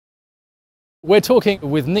We're talking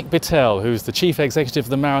with Nick Bittell, who's the Chief Executive of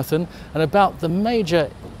the Marathon, and about the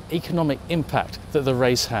major economic impact that the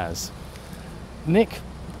race has. Nick,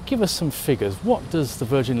 give us some figures. What does the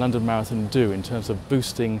Virgin London Marathon do in terms of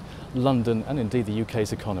boosting London and indeed the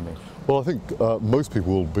UK's economy? Well, I think most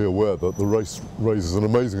people will be aware that the race raises an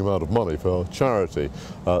amazing amount of money for charity.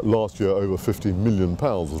 Last year, over £50 million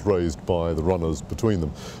was raised by the runners between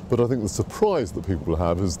them. But I think the surprise that people will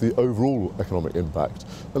have is the overall economic impact.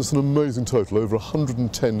 And it's an amazing total. Over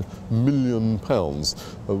 £110 million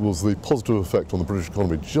was the positive effect on the British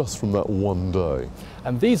economy just from that one day.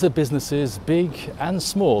 And these are businesses, big and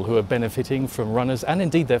small, who are benefiting from runners and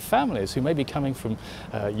indeed their families who may be coming from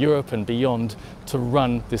Europe and beyond to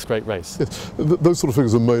run this great race. Yes. Those sort of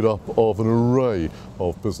figures are made up of an array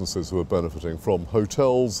of businesses who are benefiting, from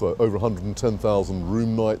hotels, over 110,000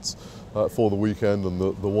 room nights for the weekend and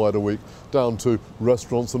the wider week, down to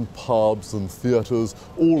restaurants and pubs and theatres,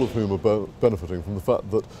 all of whom are benefiting from the fact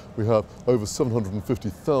that we have over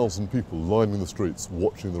 750,000 people lining the streets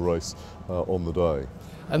watching the race on the day.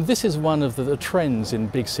 And this is one of the trends in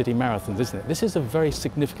big city marathons, isn't it? This is a very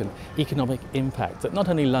significant economic impact that not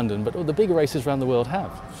only London but all the big races around the world have.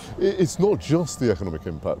 It's not just the economic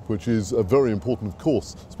impact, which is very important, of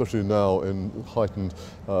course, especially now in heightened,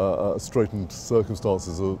 straitened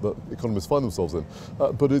circumstances that economists find themselves in,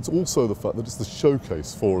 but it's also the fact that it's the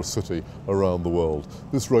showcase for a city around the world.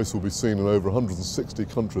 This race will be seen in over 160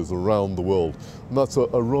 countries around the world, and that's a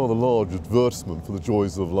rather large advertisement for the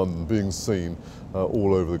joys of London being seen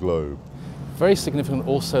all over the globe. Very significant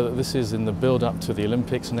also that this is in the build-up to the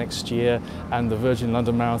Olympics next year, and the Virgin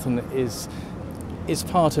London Marathon is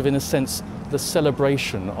part of, in a sense, the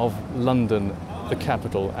celebration of London, the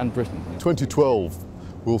capital, and Britain. 2012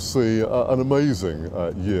 we'll see an amazing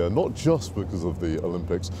year, not just because of the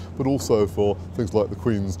Olympics, but also for things like the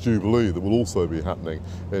Queen's Jubilee that will also be happening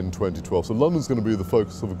in 2012. So London's going to be the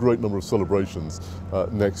focus of a great number of celebrations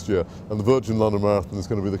next year, and the Virgin London Marathon is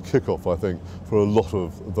going to be the kick-off, I think, for a lot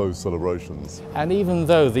of those celebrations. And even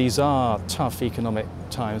though these are tough economic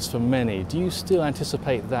times for many, do you still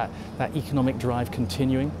anticipate that economic drive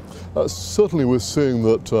continuing? Certainly we're seeing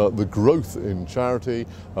that the growth in charity,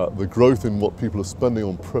 the growth in what people are spending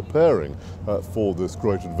on preparing for this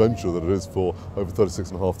great adventure that it is for over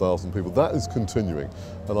 36,500 people, that is continuing,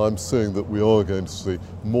 and I'm seeing that we are going to see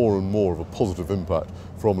more and more of a positive impact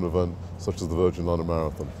from an event such as the Virgin London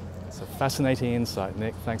Marathon. It's a fascinating insight,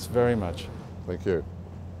 Nick. Thanks very much. Thank you.